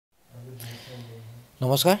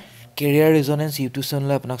নমস্কাৰ career ৰিজনেন্স YouTube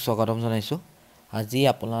চেনেললৈ আপোনাক স্বাগতম জনাইছোঁ আজি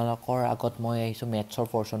আপোনালোকৰ আগত মই আহিছোঁ মেথছৰ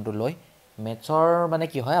পৰ্চনটো লৈ মেথছৰ মানে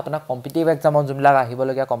কি হয় আপোনাক কম্পিটিটিভ এক্সামত যোনবিলাক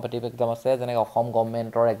আহিবলগীয়া কম্পিটিটিভ এক্সাম আছে যেনে অসম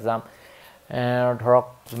গভৰ্ণমেণ্টৰ এক্সাম ধৰক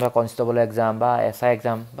যোনবিলাক কনষ্টেবল এক্সাম বা এছআই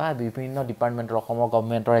এক্সাম বা বিভিন্ন ডিপাৰ্টমেণ্টৰ অসমৰ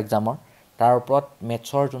গভৰ্ণমেণ্টৰ এক্সামৰ তাৰ ওপৰত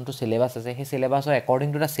মেথছৰ যোনটো চিলেবাছ আছে সেই চিলেবাছৰ একৰ্ডিং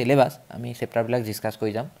টু দ্য চিলেবাছ আমি চেপ্টাৰবিলাক ডিছকাছ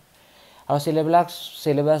কৰি যাম আৰু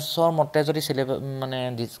চিলেবাছৰ মতে যদি মানে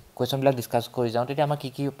কুৱেশ্যনবিলাক ডিছকাছ কৰি যাওঁ তেতিয়া আমাৰ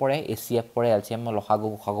কি পৰে ACF পৰে LCM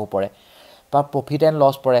লসাগু পৰে বা প্ৰফিট এণ্ড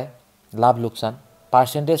লছ পৰে লাভ লোকচান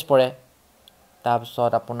পাৰ্চেণ্টেজ পৰে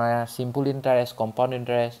তাৰপিছত আপোনাৰ চিম্পল ইণ্টাৰেষ্ট কম্পাউণ্ড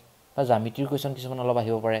ইণ্টাৰেষ্ট বা জামিতিৰ কুৱেশ্যন কিছুমান অলপ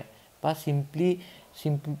আহিব পাৰে বা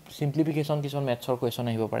চিম্প্লিফিকেশ্যন কিছুমান মেথছৰ কুৱেশ্যন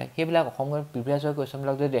আহিব পাৰে সেইবিলাক অসমৰ প্ৰিভিয়াছ হোৱা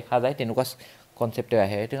কুৱেশ্যনবিলাক যদি দেখা যায় তেনেকুৱা কনচেপ্টে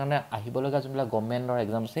আহে সেইটো কাৰণে আহিবলগীয়া যোনবিলাক গভৰ্ণমেণ্টৰ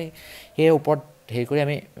এক্সাম আছে সেই ওপৰত হেৰি কৰি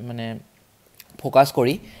আমি মানে ফ'কাছ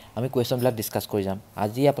কৰি আমি কুৱেশ্যনবিলাক ডিছকাছ কৰি যাম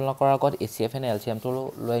আজি আপোনালোকৰ আগত ACF এণ্ড LCMটো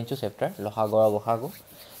লৈ আহিছোঁ চেপ্টাৰ লসাগু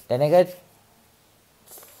তেনেকৈ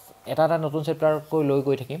এটা নতুন চেপ্টাৰকৈ লৈ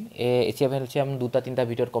গৈ থাকিম ACF এণ্ড LCM 2-3টা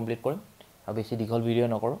ভিডিঅ'ত কমপ্লিট কৰিম আৰু বেছি দীঘল ভিডিঅ'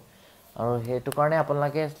 নকৰোঁ আৰু সেইটো কাৰণে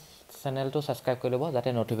আপোনালোকে চেনেলটো ছাবস্ক্ৰাইব কৰি ল'ব যাতে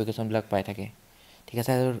ন'টিফিকেশ্যনবিলাক পাই থাকে ঠিক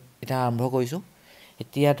আছে এতিয়া আৰম্ভ কৰিছোঁ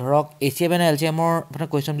এতিয়া ধৰক ACF এণ্ড LCMৰ আপোনাৰ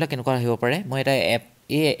কুৱেশ্যনবিলাক কেনেকুৱা আহিব পাৰে মই এটা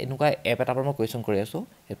এনেকুৱা এপ এটাৰ পৰা মই কুৱেশ্যন কৰি আছোঁ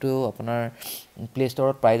সেইটো আপোনাৰ প্লে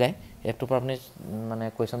ষ্ট'ৰত পাই যায় এপটোৰ পৰা আপুনি মানে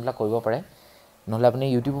কুৱেশ্যনবিলাক কৰিব পাৰে নহ'লে আপুনি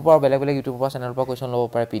ইউটিউবৰ পৰা বেলেগ ইউটিউবৰ পৰা চেনেলৰ পৰা কুৱেশ্যন ল'ব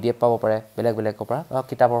পাৰে PDF পাব পাৰে বেলেগৰ পৰা বা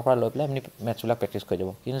কিতাপৰ পৰা লৈ পেলাই আপুনি মেথছবিলাক প্ৰেক্টিছ কৰি দিব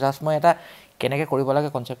কিন্তু জাষ্ট মই এটা কেনেকৈ কৰিব লাগে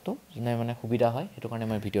কনচেপ্টটো যোনে মানে সুবিধা হয় সেইটো কাৰণে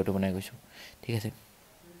মই ভিডিঅ'টো বনাই গৈছোঁ ঠিক আছে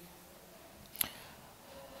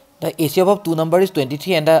The ACF of 2 number is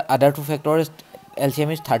 23 and the other two factor is LCM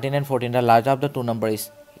is 13 and 14 the larger of the two number is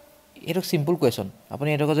এইটো সিম্পল কুৱেশ্যন আপুনি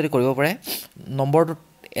এইটোকে যদি কৰিব পাৰে নম্বৰটো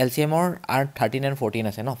LCMৰ আৰু 13 and 14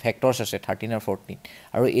 আছে ন ফেক্টৰছ আছে 13 আৰু 14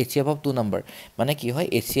 আৰু ACF of 2 নম্বৰ মানে কি হয়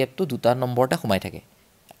ACFটো দুটা নম্বৰতে সোমাই থাকে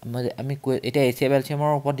আমি এতিয়া ACF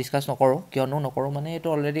LCMৰ ওপৰত ডিছকাছ নকৰোঁ কিয়নো নকৰোঁ মানে এইটো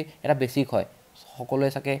অলৰেডি এটা বেছিক হয় সকলোৱে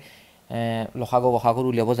চাগে লসাগু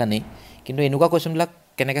উলিয়াব জানেই কিন্তু এনেকুৱা কুৱেশ্যনবিলাক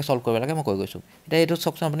কেনেকৈ সলভ কৰিব লাগে মই কৈ গৈছোঁ এতিয়া এইটো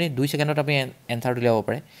চাওকচোন আপুনি 2 ছেকেণ্ডত আপুনি এনচাৰটো উলিয়াব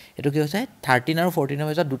পাৰে এইটো কি হৈছে 13 আৰু 14ৰ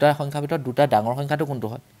মাজত দুটা সংখ্যাৰ ভিতৰত দুটা ডাঙৰ সংখ্যাটো কোনটো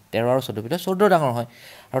হয় 13 আৰু 14 ভিতৰত 14 ডাঙৰ হয়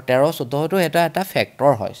আৰু 13 14টো এটা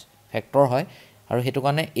ফেক্টৰ হয় আৰু সেইটো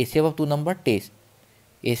কাৰণে ACF of 2 নম্বৰ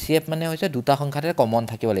 23 ACF মানে হৈছে দুটা সংখ্যাতে কমন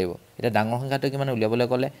থাকিব লাগিব এতিয়া ডাঙৰ সংখ্যাটো কিমান উলিয়াবলৈ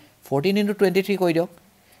গ'লে 14 × 23 কৰি দিয়ক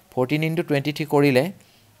 14 × 23 কৰিলে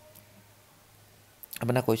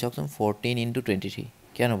আপোনাক কৈ চাওকচোন 14 × 23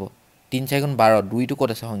 কিমান হ'ব 3 4 গুণ 12 2টো ক'ত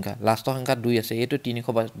আছে সংখ্যা লাষ্টৰ সংখ্যা 2 আছে এইটো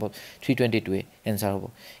 322 এনচাৰ হ'ব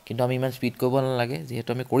কিন্তু আমি ইমান স্পীড কৰিব নালাগে যিহেতু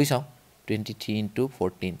আমি কৰি চাওঁ 23 ×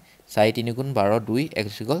 14 4 3 গুণ 12 2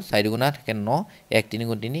 1 গ'ল 4 দুগুণা থাকে 9 1 3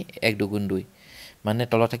 গুণ 3 1 2 2 মানে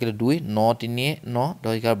তলত থাকিলে 2 9 3 9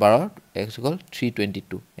 10 12 1 গ'ল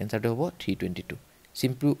 322 এনচাৰটো হ'ব 322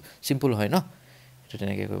 চিম্পল হয় ন এইটো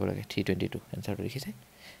তেনেকৈ কৰিব লাগে 322 এনচাৰটো দেখিছে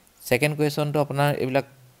সেকেন্ড কুৱেশ্যনটো আপোনাৰ এইবিলাক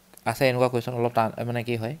আছে এনেকুৱা কুৱেশ্যন অলপ মানে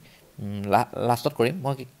কি হয় লাষ্টত কৰিম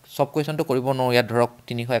মই সব কুৱেশ্যনটো কৰিব নোৱাৰোঁ ইয়াত ধৰক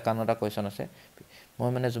 351টা কুৱেশ্যন আছে মই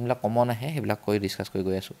মানে যোনবিলাক কমন আহে সেইবিলাক কৰি ডিছকাছ কৰি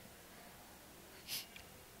গৈ আছোঁ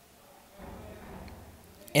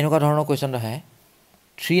এনেকুৱা ধৰণৰ কুৱেশ্যন আহে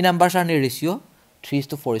 3 numbers are in ratio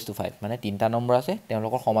 3:4:5 মানে 3টা নম্বৰ আছে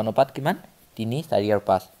তেওঁলোকৰ সমানুপাত কিমান 3 4 আৰু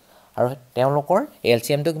 5 আৰু তেওঁলোকৰ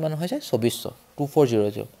LCMটো কিমান হৈছে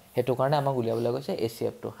 2400 সেইটো কাৰণে আমাক উলিয়াবলৈ গৈছে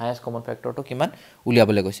ACFটো হাইয়েষ্ট কমন ফেক্টৰটো কিমান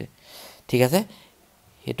উলিয়াবলৈ গৈছে ঠিক আছে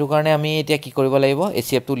সেইটো কাৰণে আমি এতিয়া কি কৰিব লাগিব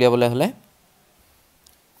ACFটো উলিয়াবলৈ হ'লে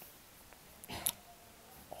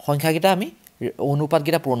সংখ্যাকেইটা আমি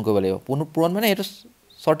অনুপাতকেইটা পূৰণ কৰিব লাগিব পূৰণ মানে এইটো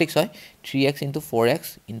শৰ্টিক্স হয় 3x * 4x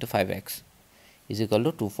 * 5x =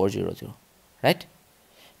 2400 ৰাইট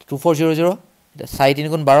 2400 4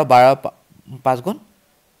 3 গুণ 12 12 5 গুণ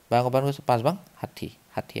 5 বাং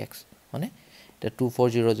 60x মানে এটা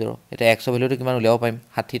 2400 এটা x ৰ ভ্যালুটো কিমান উলিয়াব পাৰিম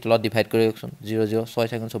 60 তলত ডিভাইড কৰি দিয়কচোন 00 6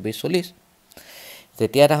 4 24 40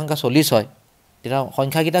 যেতিয়া এটা সংখ্যা 40 হয় তেতিয়া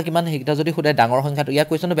সংখ্যাকেইটা কিমান সেইকেইটা যদি খুদে ডাঙৰ সংখ্যাটো ইয়াৰ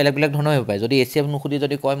কুৱেশ্যনটো বেলেগ ধৰণৰ হ'ব পাৰে যদি ACF নুখুদি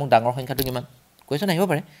যদি কয় মোক ডাঙৰ সংখ্যাটো কিমান কুৱেশ্যন আহিব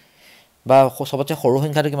পাৰে বা সবতছে সৰু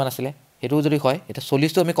সংখ্যাটো কিমান আছিলে হেতু যদি কয় এটা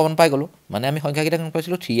 40 টো আমি কমন পাই গলো মানে আমি সংখ্যাকেইটা কোন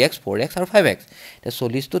পাইছিলো 3x 4x আৰু 5x এটা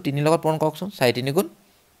 40 টো 3 লগত পূৰণ কৰকচোন 4 3 গুণ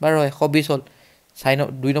 12 120 হ'ল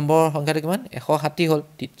 2 নম্বৰ সংখ্যাটো কিমান 160 হ'ল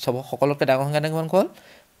সকলোতকৈ ডাঙৰ সংখ্যাটো কিমান হ'ল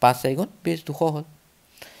 5 4 গুণ 20 200 হ'ল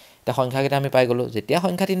এটা সংখ্যাকেইটা আমি পাই গলো যেতিয়া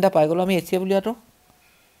সংখ্যা তিনটা পাই গলো আমি ACF উলিয়াটো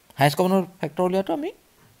হাইয়েষ্ট কমন ফেক্টৰ উলিয়াটো আমি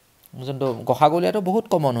যোনটো গসাগু উলিয়াটো বহুত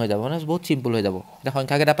কমন হৈ যাব মানে বহুত সিম্পল হৈ যাব এটা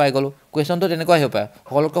সংখ্যাকেইটা পাই গলো কুৱেশ্যনটো তেনেকুৱা আহিব পাৰে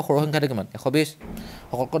সকলোতকৈ সৰু সংখ্যাটো কিমান 120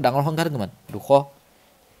 সকলোতকৈ ডাঙৰ সংখ্যাটো কিমান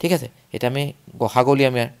 200 ঠিক আছে এটা আমি গসাগু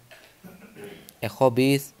উলিয়াম ইয়াৰ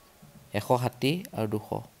 120 160 আৰু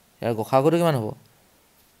 200 ইয়াৰ গসাগুটো কিমান হ'ব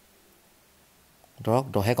ধৰক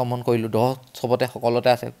 10 কমন কৰিলোঁ 10 চবতে সকলোতে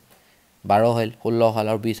আছে 12 হ'ল 16 হ'ল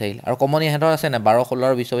আৰু 20 আহিল আৰু কমন ইহঁতৰ আছে নাই 12 16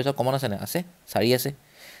 আৰু 20 পিছত কমন আছে নাই আছে 4 আছে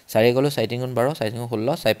 4 গ'লো 4 3 গুণ 12 4 3 গুণ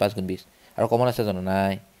 16 4 5 গুণ 20 আৰু কমন আছে জানো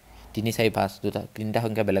নাই 3 4 5 দুটা তিনিটা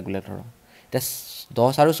সংখ্যা বেলেগ বেলেগ ধৰক এতিয়া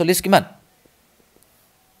 10 আৰু 40 কিমান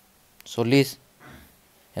 40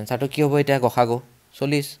 এনসাৰটো কি হ'ব এতিয়া গসাগু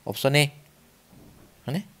 40 অপচন এ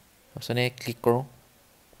হয়নে অপচন এ ক্লিক কৰোঁ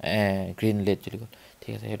গ্ৰীণ লেট চলি গ'ল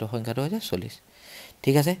ঠিক আছে সেইটো সংখ্যাটো হৈছে 40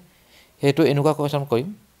 ঠিক আছে সেইটো এনেকুৱা কুৱেশ্যন কৰিম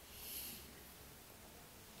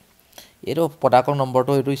এইটো পদাকৰ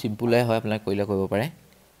নম্বৰটো এইটো চিম্পুলে হয় আপোনালোকে কৰিলে কৰিব পাৰে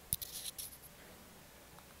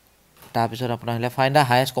তাৰপিছত আপোনাৰ হ'লে find the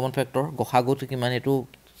highest common factor গসাগুটো কিমান এইটো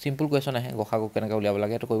চিম্পুল কুৱেশ্যন আহে গসাগু কেনেকৈ উলিয়াব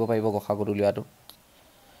লাগে এইটো কৰিব পাৰিব গসাগুটো উলিওৱাটো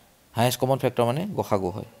হায়েষ্ট কমন ফেক্টৰ মানে গসাগু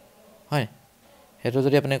হয় হয় সেইটো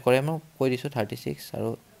যদি আপুনি কৰে মই কৈ দিছোঁ 36 আৰু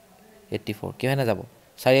 84 কিমানে যাব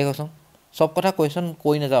 4 কওকচোন সব কথা কুৱেশ্যন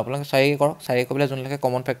কৈ নাযাওঁ আপোনালোকে 4 কৰক 4 কৰিবলৈ যোনলৈকে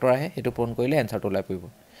কমন ফেক্টৰ আহে সেইটো পূৰণ কৰিলে এনসাৰটো ওলাই পৰিব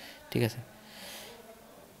ঠিক আছে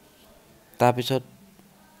তাৰপিছত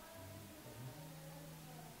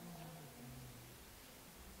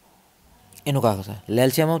এনেকুৱা কথা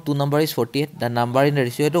LCM of 2 number is 48 the number in the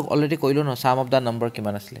ratio এইটো অলৰেডি কৰিলোঁ ন sum of the number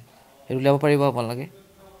কিমান আছিলে সেইটো উলিয়াব পাৰিব আপোনালোকে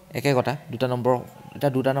একে কথা দুটা নম্বৰ এটা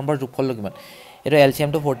দুটা নম্বৰ যোগফলটো কিমান এইটো LCM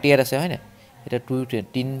টো 48 আছে হয় না এটা 2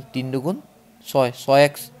 3 দুগুণ 6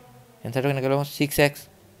 6x এনসাৰটো কেনেকৈ ল'ব 6x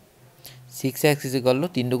 6x is equal to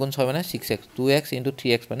 3 দুগুণ 6 মানে 6x 2x into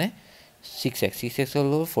 3x মানে 6x 6x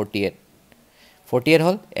হ'ল 48 48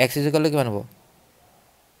 হ'ল x is equal to কিমান হ'ব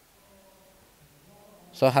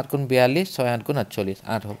 6 7 গুণ 42 6 8 গুণ 48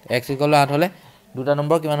 8 হ'ল x is equal to 8 হ'লে দুটা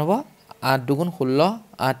নম্বৰ কিমান হ'ব 8 দুগুণ 16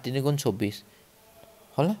 8 3 গুণ 24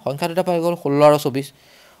 হ'ল সংখ্যা দুটা পাই গ'ল 16 আৰু 24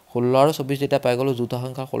 16 আৰু 24 যেটা পাই গ'লো দুটা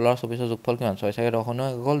সংখ্যা 16 আৰু 24 ৰ যোগফল কিমান 6 4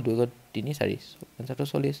 10 গ'ল 2 3 4 এনসাৰটো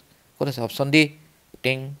 40 ক'ত আছে অপচন ডি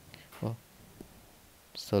টিং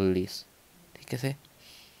 40 ঠিক আছে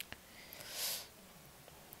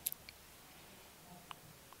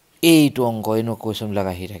এইটো অংক এনো কুৱেশ্যনবিলাক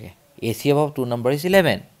আহি থাকে ACM of 2 number is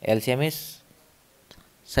 11 LCM is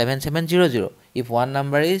 7700 if one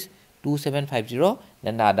number is 2750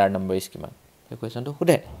 then the other number is কিমান এই কুৱেশ্যনটো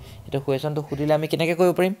সুধে এটা কুৱেশ্যনটো সুধিলে আমি কেনেকৈ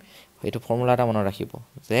কৰিব পাৰিম এইটো ফৰ্মুলা এটা মনত ৰাখিব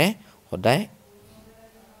যে সদায়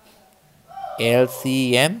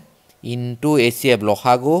LCM into ACM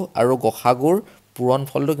লসাগু আৰু গসাগুৰ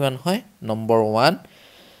পূৰণফলটো কিমান হয় নম্বৰ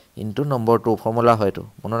 1 into নম্বৰ 2 ফৰ্মুলা হয় এইটো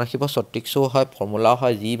মনত ৰাখিব সঠিকও হয় ফৰ্মুলা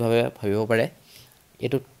হয় যিভাৱে ভাবিব পাৰে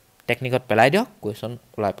এইটো টেকনিকত পেলাই দিয়ক কুৱেশ্যন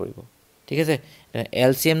ওলাই পৰিব ঠিক আছে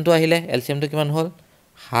LCM টো আহিলে LCM টো কিমান হ'ল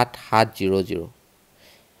 7700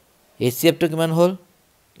 ACF টো কিমান হ'ল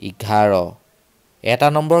 11 এটা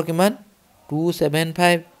নম্বৰ কিমান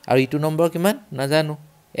 275 আৰু ইটো নম্বৰ কিমান নাজানো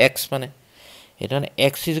x মানে এটা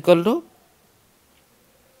x is equal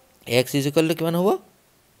to কিমান হ'ব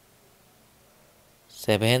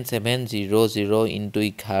 7700 into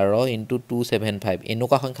 11 into 275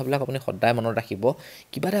 এনেকুৱা সংখ্যাবিলাক আপুনি সদায় মনত ৰাখিব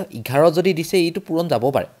কিবা এটা 11 যদি দিছে এইটো পূৰণ যাব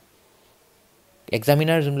পাৰে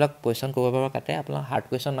এক্সামিনাৰ যোনবিলাক কোৱেশ্যন কৰিব পাৰা কাটে আপোনাৰ হাৰ্ড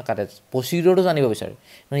কোৱেশ্যন না কাটে প্ৰচিডিউৰটো জানিব বিচাৰে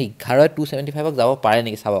মানে 11 275 ক যাব পাৰে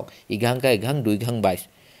নেকি চাওক 11 11 2 11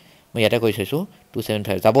 22 মই ইয়াতে কৈ থৈছো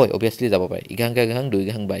 275 যাবই অবিয়াসলি যাব পাৰে 11 11 2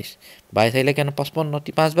 11 22 22 আহিলে কেন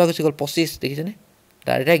 55 5 বাৰ গুচি গ'ল 25 দেখিছেনে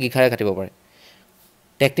ডাইৰেক্ট 11 কাটিব পাৰে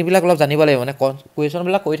টেকনিকবিলাক অলপ জানিব লাগিব মানে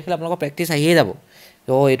কুৱেশ্যনবিলাক কৰি থাকিলে আপোনালোকৰ প্ৰেক্টিছ আহিয়ে যাব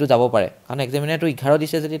তো এইটো যাব পাৰে কাৰণ এক্সামিনাৰটো 11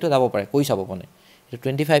 দিছে যদি এইটো যাব পাৰে কৈ চাব মানে এইটো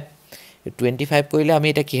 25 কৰিলে আমি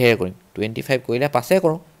এটা কিহেৰে কৰিম 25 কৰিলে পাছে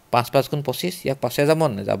কৰোঁ 5 5 গুণ 25 ইয়াক পাছে যাব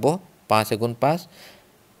নে যাব 5 গুণ 5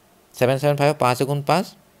 775 5 গুণ 5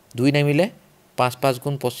 2 নামিলে 5 5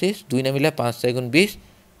 গুণ 25 2 নামিলে 5 6 গুণ 20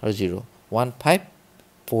 আৰু 0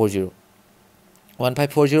 1540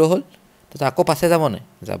 1540 হ'ল তো আকৌ পাছে যাব নে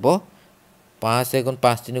যাব 5 গুণ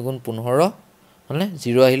 5 3 গুণ 15 হলনে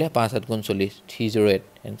 0 আহিলে 5 7 গুণ 40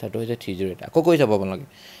 308 এনসাৰটো হৈছে 308 আকৌ কৈ যাব আপোনালোকে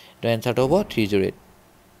তো এনসাৰটো হ'ব 308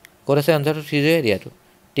 ক'ত আছে এনসাৰটো 308 ইয়াতো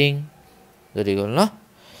টিং যদি গ'ল ন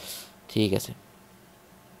ঠিক আছে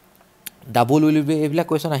ডাবল উইল বি এইবিলাক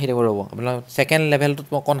কুৱেশ্যন আহি থাকিব ৰ'ব আপোনাৰ সেকেন্ড লেভেলটোত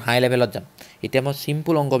মই অকণ হাই লেভেলত যাম এতিয়া মই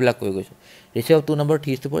সিম্পল অংকবিলাক কৈ গৈছোঁ ratio of 2 number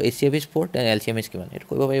 3:4 ACF is 4 then LCM is কিমান এইটো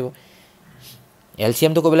কৰিব পাৰিব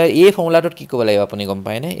LCM টো ক'বলৈ এই ফৰ্মুলাটোত কি ক'ব লাগিব আপুনি গম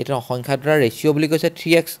পায়নে এটা সংখ্যা দুটাৰ ৰেচিঅ বুলি কৈছে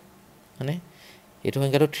 3x মানে এইটো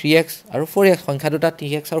সংখ্যাটো 3x আৰু 4x সংখ্যা দুটা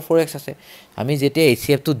 3x আৰু 4x আছে আমি যেতিয়া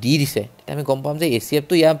ACF টো দি দিছে তেতিয়া আমি গম পাম যে ACF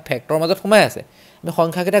টো ইয়াৰ ফেক্টৰৰ মাজত সোমাই আছে আমি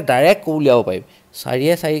সংখ্যাকেইটা ডাইৰেক্ট উলিয়াব পাৰিম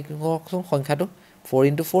 4 সংখ্যাটো 4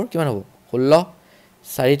 * 4 কিমান হ'ব 16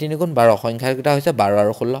 4 3 গুণ 12 সংখ্যাকেইটা হৈছে 12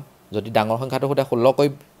 আৰু 16 যদি ডাঙৰ সংখ্যাটো হতে 16 কৈ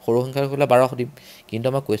সৰু সংখ্যাটো হলে 12 হদিম কিন্তু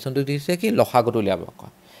আমাৰ কোৱেশ্যনটো দিছে কি লসাগুটো উলিয়াব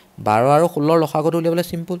 12 আৰু 16 লসাগুটো উলিয়াবলৈ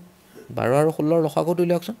সিম্পল 12 আৰু 16 লসাগুটো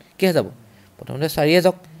উলিয়াওকচোন কি হৈ যাব প্ৰথমতে 4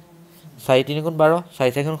 যাওক 4 3 গুণ 12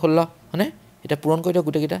 4 4 গুণ 16 হয়নে এটা পূৰণ কৰি দিয়ক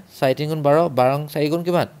গোটেইকেইটা 4 3 গুণ 12 12 4 গুণ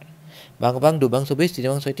কিমান বাং বাং 2 বাং 24 3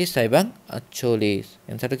 বাং 36 4 বাং 48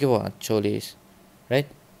 এনসাৰটো কি হ'ব 48 ৰাইট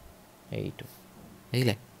এইটো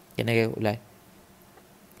দেখিলে কেনেকৈ ওলাই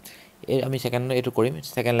এই আমি সেকেন্ড এইটো কৰিম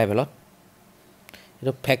সেকেন্ড লেভেলত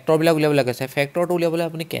এইটো ফেক্টৰবিলাক উলিয়াবলৈ কৈছে ফেক্টৰটো উলিয়াবলৈ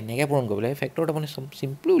আপুনি কেনেকৈ পূৰণ কৰিব লাগে ফেক্টৰটো আপুনি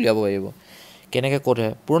চিম্পলি উলিয়াব পাৰিব কেনেকৈ ক'ত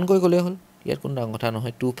হয় পূৰণ কৰি গ'লেই হ'ল ইয়াত কোনো ডাঙৰ কথা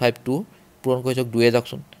নহয় 252 পূৰণ কৰি যাওক 2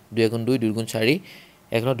 যাওকচোন 2 গুণ 2 2 গুণ 4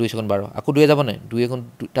 1 2 গুণ 12 আকৌ 2 যাব নাই 2 গুণ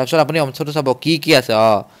তাৰপিছত আপুনি অংশটো চাব কি আছে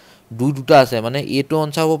 2 দুটা আছে মানে এইটো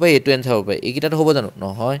আনসাৰ হ'ব পাৰে এইটো আনসাৰ হ'ব পাৰে এইকেইটাটো হ'ব জানো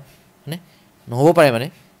নহয় মানে নহ'ব পাৰে মানে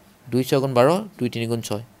 2 6 গুণ 12 2 3 গুণ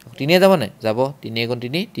 6 3 যাব নাই যাব 3 গুণ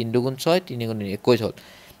 3 3 2 গুণ 6 3 গুণ 3 21 হ'ল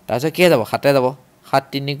তাৰপিছত কি যাব 7 যাব 7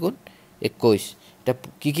 3 গুণ 21 এটা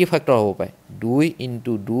কি ফেক্টৰ হ'ব পাৰে 2 *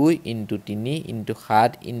 2 * 3 *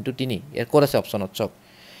 7 * 3 ইয়াৰ ক'ত আছে অপচনত চক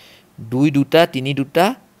 2 দুটা 3 দুটা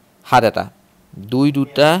 7 এটা 2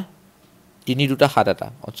 দুটা 3 দুটা 7 এটা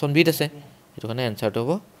অপচন বিত আছে সেইটো কাৰণে এনসাৰটো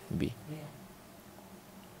হ'ব বি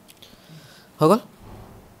হৈ গ'ল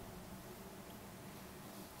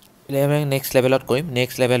নেক্সট লেভেলত কৰিম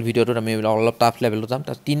নেক্সট লেভেল ভিডিঅ'টোত আমি অলপ টাফ লেভেলত যাম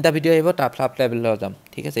তাত 3টা ভিডিঅ' আহিব টাফ লেভেলত যাম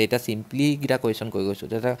ঠিক আছে এটা চিম্পলি কিটা কুৱেশ্যন কৈ গৈছোঁ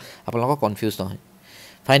যাতে আপোনালোকৰ কনফিউজ নহয়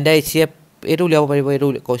ফাইণ্ড দ্য HCF এইটো উলিয়াব পাৰিব এইটো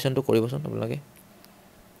কুৱেশ্যনটো কৰিবচোন আপোনালোকে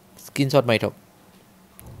স্ক্ৰীনশ্বট মাৰি থওক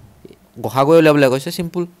গহাগৈ উলিয়াবলৈ কৈছে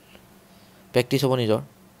চিম্পুল প্ৰেক্টিছ হ'ব নিজৰ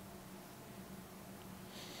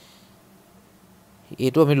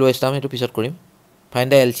এইটো আমি লৈ চাম এইটো পিছত কৰিম ফাইণ্ড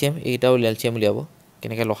দ্য LCM এইটাও LCM উলিয়াব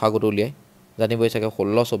কেনেকৈ লসাগুটো উলিয়াই জানিবই চাগে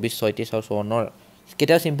 16 24 36 আৰু 54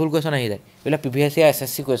 কেতিয়া চিম্পল কুৱেশ্যন আহি যায় এইবিলাক প্ৰিভিয়াছ ইয়াৰ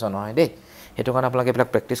SSC কুৱেশ্যন নহয় দেই সেইটো কাৰণে আপোনালোকে এইবিলাক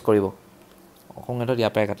প্ৰেক্টিছ কৰিব অসমীয়াত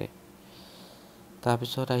ইয়াৰ পৰাই কাটে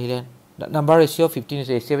তাৰপিছত আহিলে নাম্বাৰ ৰেচিঅ' 15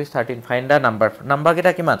 হৈছে HCF 13 ফাইণ্ড দ্য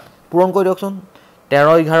নাম্বাৰকেইটা কিমান পূৰণ কৰি দিয়কচোন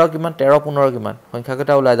 13 11 কিমান 13 15 কিমান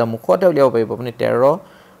সংখ্যাকেইটা ওলাই যাওঁ মুখতে উলিয়াব পাৰিব আপুনি 13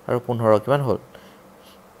 আৰু 15 কিমান হ'ল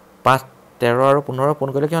 5 13 আৰু 15 পূৰণ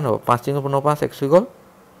কৰিলে কিমান হ'ব 5 3 15 5 1 হৈ গ'ল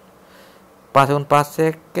 5 গুণ 5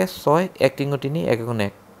 1 6 1 3 3 1 গুণ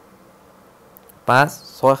 1 5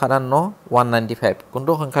 6 7 9 195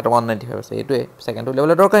 কোনটো সংখ্যাটো 195 আছে এইটোৱে সেকেন্ডটো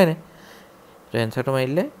উলিয়াবলৈ দৰকাৰেই নাই তো এনসাৰটো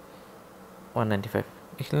মাৰিলে 195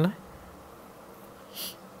 দেখিলে না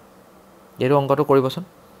এইটো অংকটো কৰিবচোন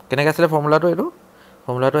কেনেকৈ আছিলে ফৰ্মুলাটো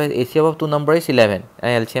HCF of 2 number is 11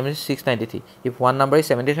 and LCM is 693 if one number is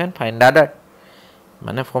 77 find the other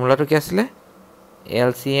মানে ফৰ্মুলাটো কি আছিলে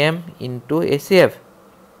LCM into HCF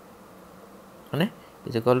মানে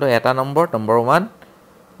is equal to এটা নম্বৰ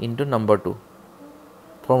 1 into number 2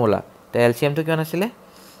 ফৰ্মুলা তে LCM টো কিমান আছিলে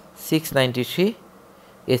 693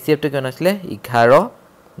 HCF টো কিমান আছিলে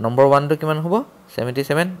 11 নম্বৰ 1 টো কিমান হ'ব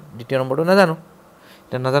 77 দ্বিতীয় নম্বৰটো নাজানো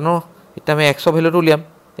এতিয়া আমি 100 ভ্যালুটো উলিয়াম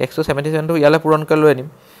 177 টো ইয়ালে পূৰণ কৰি লৈ আনিম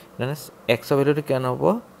মানে 100 ভ্যালুটো কিমান হ'ব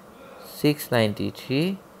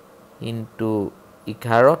 693 into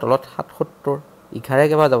 11 তলত 77 11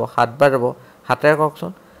 কেবা যাব 7 বাৰ যাব 7 এ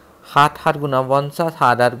কওকচোন 7 7 গুণ 50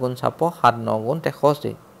 7 8 গুণ 56 7 9 গুণ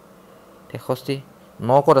 63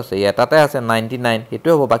 9 ক'ত আছে এটাতে আছে 99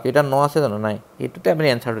 হেতুৱে হ'ব বাকি এটা 9 আছে জানো নাই এটোতে আপুনি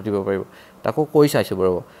এনসাৰটো দিব পাৰিব তাকো কৈ চাইছো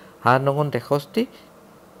বৰব 7 9 গুণ 63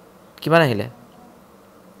 কিমান আহিলে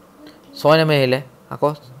 6 নামে আহিলে আকৌ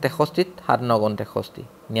 63 7 9 গুণ 63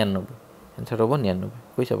 99 এনসাৰ হ'ব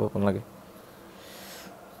 99 কৈ চাব আপোনালোকে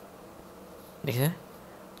দেখিছে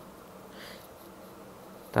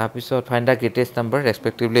তাৰপিছত ফাইণ্ড দ্য গ্ৰেটেষ্ট নাম্বাৰ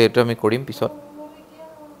ৰেসপেক্টিভলি এটো আমি কৰিম পিছত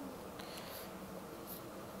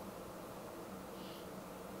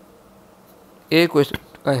এই কুৱেশ্যন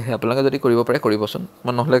আপোনালোকে যদি কৰিব পাৰে কৰিবচোন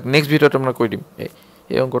মই নহলে নেক্সট ভিডিঅ'ত মই কৈ দিম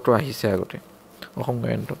এই অংকটো আহিছে আগতে অসম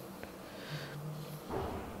গায়নটো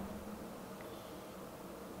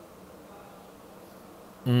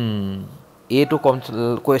এইটো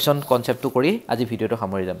কুৱেশ্যন কনসেপ্টটো কৰি আজি ভিডিঅ'টো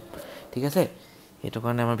সামৰি যাম ঠিক আছে এইটো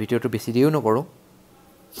কাৰণে আমাৰ ভিডিঅ'টো বেছি দিও নকৰো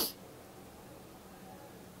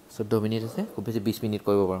 14 মিনিট আছে খুব বেছি 20 মিনিট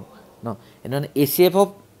কৰিব পাৰো ন এনে HCF অফ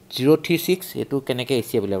 036 এটো কেনেকৈ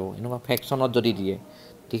HCF উলিয়াব এনেকুৱা ফ্ৰেকশনত যদি দিয়ে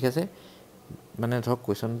ঠিক আছে মানে ধৰক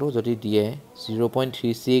কুৱেশ্যনটো যদি দিয়ে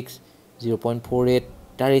 0.36 0.48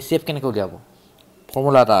 তাৰ HCF কেনেকৈ উলিয়াব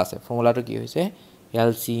ফৰ্মুলা এটা আছে ফৰ্মুলাটো কি হৈছে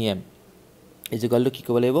LCM is equal to কি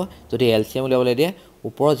কৰিব লাগিব যদি LCM উলিয়াবলৈ দিয়ে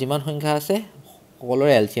ওপৰৰ যিমান সংখ্যা আছে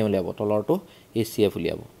সকলোৰে LCM উলিয়াব তলৰটো HCF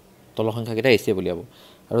উলিয়াব তলৰ সংখ্যাকেইটা HCF উলিয়াব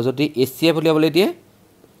আৰু যদি HCF উলিয়াবলৈ দিয়ে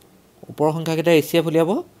ওপৰৰ সংখ্যাকেইটা HCF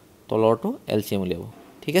উলিয়াব তলৰটো LCM উলিয়াব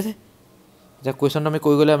ঠিক আছে যা কোৱেশ্যনটো আমি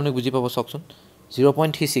কৈ গলে আপুনি বুজি পাব চকচোন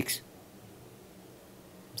 0.36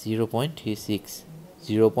 0.36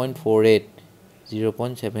 0.48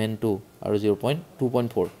 0.72 আৰু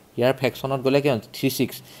 0.2.4 ইয়াৰ ফ্ৰেকশনত গলে কি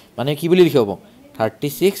 36 মানে কি বুলি লিখিব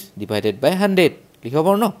 36 ডিভাইডেড বাই 100 লিখিব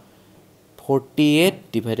পাৰোঁ ন 48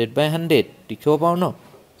 ডিভাইডেড বাই 100 লিখিব পাৰোঁ ন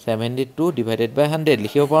 72 ডিভাইডেড বাই 100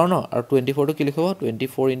 লিখিব পাৰোঁ ন আৰু 24টো কি লিখিব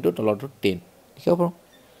 24 ইনটু তলৰটো 10 লিখিব পাৰোঁ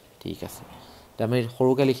ঠিক আছে এতিয়া আমি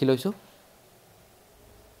সৰুকৈ লিখি লৈছোঁ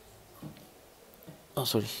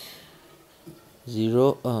সৰি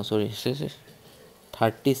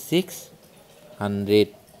 36 100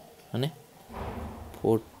 মানে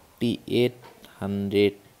 48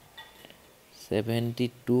 100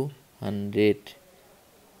 72 100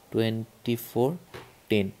 24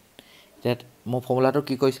 10 এতিয়া মই ফৰ্মুলাটো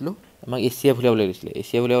কি কৈছিলোঁ আমাক এচিএফ উলিয়াবলৈ দিছিলে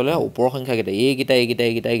এচিএফ উলিয়াবলৈ ওপৰৰ সংখ্যাকেইটা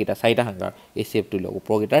এইকেইটা চাৰিটা সংখ্যাৰ এচিএফটো উলিয়াওক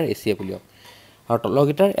ওপৰকেইটাৰ এচিএফ উলিয়াওক আৰু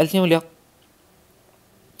তলৰকেইটাৰ এলচিএম উলিয়াওক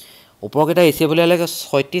ওপৰকেইটা এচিএফ উলিয়ালে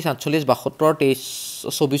 36 48 72 23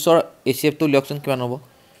 24ৰ এচিএফটো উলিয়াওকচোন কিমান হ'ব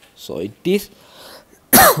 36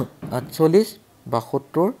 48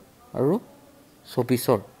 72 আৰু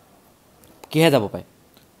 24ৰ কিহে যাব পাৰে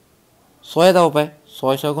 6 যাব পাৰে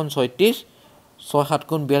 6 6 গুণ 36 6 7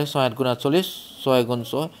 গুণ 42 6 8 গুণ 48 6 গুণ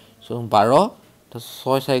 6 12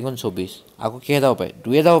 6 4 গুণ 24 আকৌ কিহে যাব পাৰে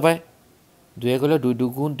 2 যাব পাৰে 2 গ'লে 2 2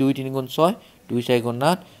 গুণ 2 3 গুণ 6 2 4 গুণ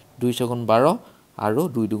 8 2 6 গুণ 12 আৰু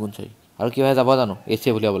 2 2 গুণ 4 আৰু কিবা যাব জানো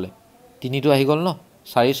এচিএফ উলিয়াবলৈ 3টো আহি গ'ল ন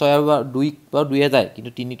 4 6 আৰু 2 বাৰু 2 যায় কিন্তু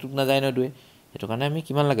 3টোত নাযায় ন 2 সেইটো কাৰণে আমি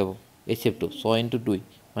কিমান লাগিব এচিএফটো 6 ইনটু 2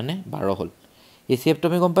 মানে 12 হ'ল এচিএফটো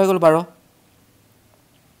আমি গম পাই গ'ল 12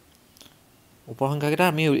 ওপৰ সংখ্যাকেইটা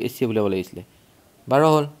আমি এচিএফ উলিয়াব লাগিছিলে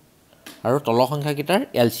 12 হ'ল আৰু তলৰ সংখ্যাকেইটাৰ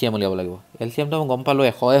এলচিএম উলিয়াব লাগিব এলচিএমটো আমি গম পালোঁ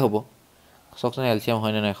 100 হ'ব চাওকচোন এলচিএম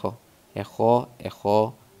হয়নে নাই 100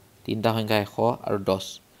 100 তিনিটা সংখ্যা 100 আৰু 10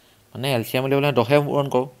 মানে এলচিএম উলিয়াবলৈ 10হে পূৰণ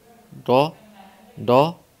কৰোঁ 10 10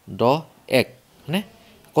 10 1 মানে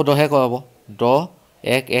আকৌ 10হে কৰাব 10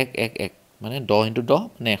 1 1 1 1 মানে 10 ইনটু 10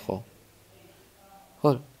 মানে 100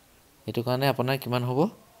 হ'ল এইটো কাৰণে আপোনাৰ কিমান হ'ব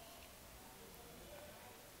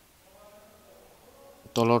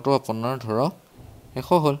তলৰটো আপোনাৰ ধৰক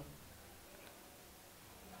 100 হ'ল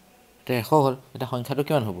এতিয়া 100 হ'ল এতিয়া সংখ্যাটো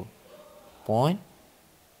কিমান হ'ব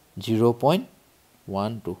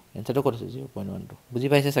 0.12 এনচাৰটো ক'ত আছে 0.12 বুজি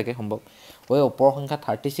পাইছে চাগে সম্ভৱ ওই ওপৰৰ সংখ্যা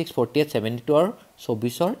 36 48 72 আৰু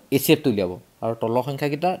 24ৰ এচিএফটো উলিয়াব আৰু তলৰ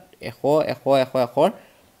সংখ্যাকেইটা 100 100 100 100ৰ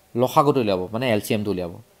লসাগুটো উলিয়াব মানে এলচিএমটো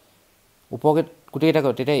উলিয়াব গোটেইকেইটা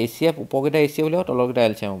তেতিয়া এচিএফ ওপৰকেইটা এচিএফ উলিয়াব তলৰকেইটা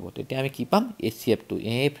এলচিএম হ'ব তেতিয়া আমি কি পাম এচিএফটো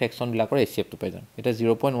এই ফ্ৰেকশ্যনবিলাকৰ এচিএফটো পাই যাম এতিয়া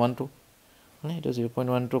 0.12 মানে এইটো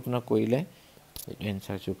 0.12 আপোনাৰ কৰিলে এইটো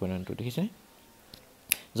এনচাৰ 0.12 দেখিছেনে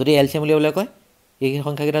যদি এলচিএম উলিয়াবলৈ কয় এই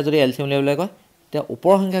সংখ্যাকেইটা যদি এলচিএম উলিয়াবলৈ কয় তেতিয়া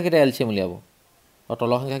ওপৰৰ সংখ্যাকেইটা এলচিএম উলিয়াব আৰু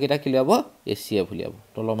তলৰ সংখ্যাকেইটা কি উলিয়াব এচিএফ উলিয়াব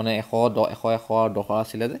তলৰ মানে 100 10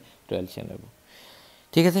 আছিলে যে এইটো এলচিএম উলিয়াব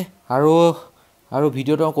ঠিক আছে আৰু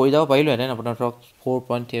ভিডিঅ'টো কৰি যাব পাৰিলোহেঁতেন আপোনাৰ ধৰক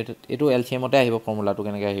 4.8 এইটো এলচিএমতে আহিব ফৰ্মুলাটো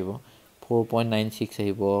কেনেকৈ আহিব 4.96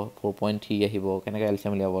 আহিব 4.3 আহিব কেনেকৈ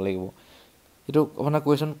এলচিএম উলিয়াব লাগিব এইটো আপোনাৰ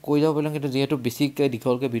কুৱেশ্যন কৈ যাব পাৰিলোঁ কিন্তু যিহেতু বেছিকৈ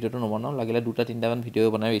দীঘলকৈ ভিডিঅ'টো নবনাওঁ লাগিলে 2-3টামান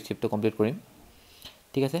ভিডিঅ' বনাই ৰিচিপ্টটো কমপ্লিট কৰিম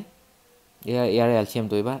ঠিক আছে ইয়াৰ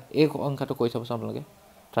এলচিএমটো এইবাৰ এই সংখ্যাটো কৈ চাবচোন আপোনালোকে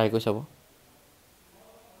ট্ৰাই কৰি চাব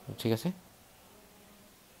ঠিক আছে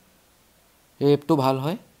এই এপটো ভাল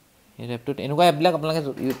হয় এই এপটোত এনেকুৱা এপবিলাক আপোনালোকে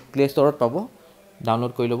প্লে ষ্ট'ৰত পাব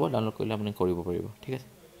ডাউনলোড কৰি ল'ব ডাউনলোড কৰিলে আপুনি কৰিব পাৰিব ঠিক আছে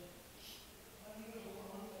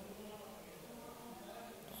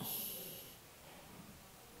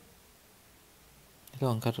এইটো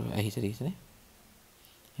সংখ্যাটো আহিছে দেখিছেনে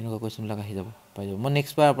এনেকুৱা কুৱেশ্যনবিলাক আহি যাব পাই যাব মই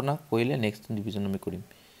নেক্সট বাৰ আপোনাক কৰিলে নেক্সট ডিভিজন আমি কৰিম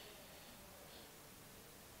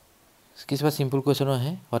কিছুমান চিম্পল কুৱেশ্যনো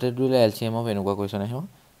আহে হোৱাট ডু এলচিএম অফ এনেকুৱা কুৱেশ্যন আহিব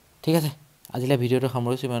ঠিক আছে আজিলৈ ভিডিঅ'টো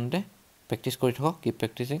সামৰিছোঁ ইমানতে প্ৰেক্টিছ কৰি থাকক কিপ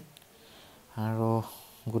প্ৰেক্টিচিং আৰু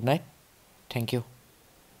গুড নাইট থেংক ইউ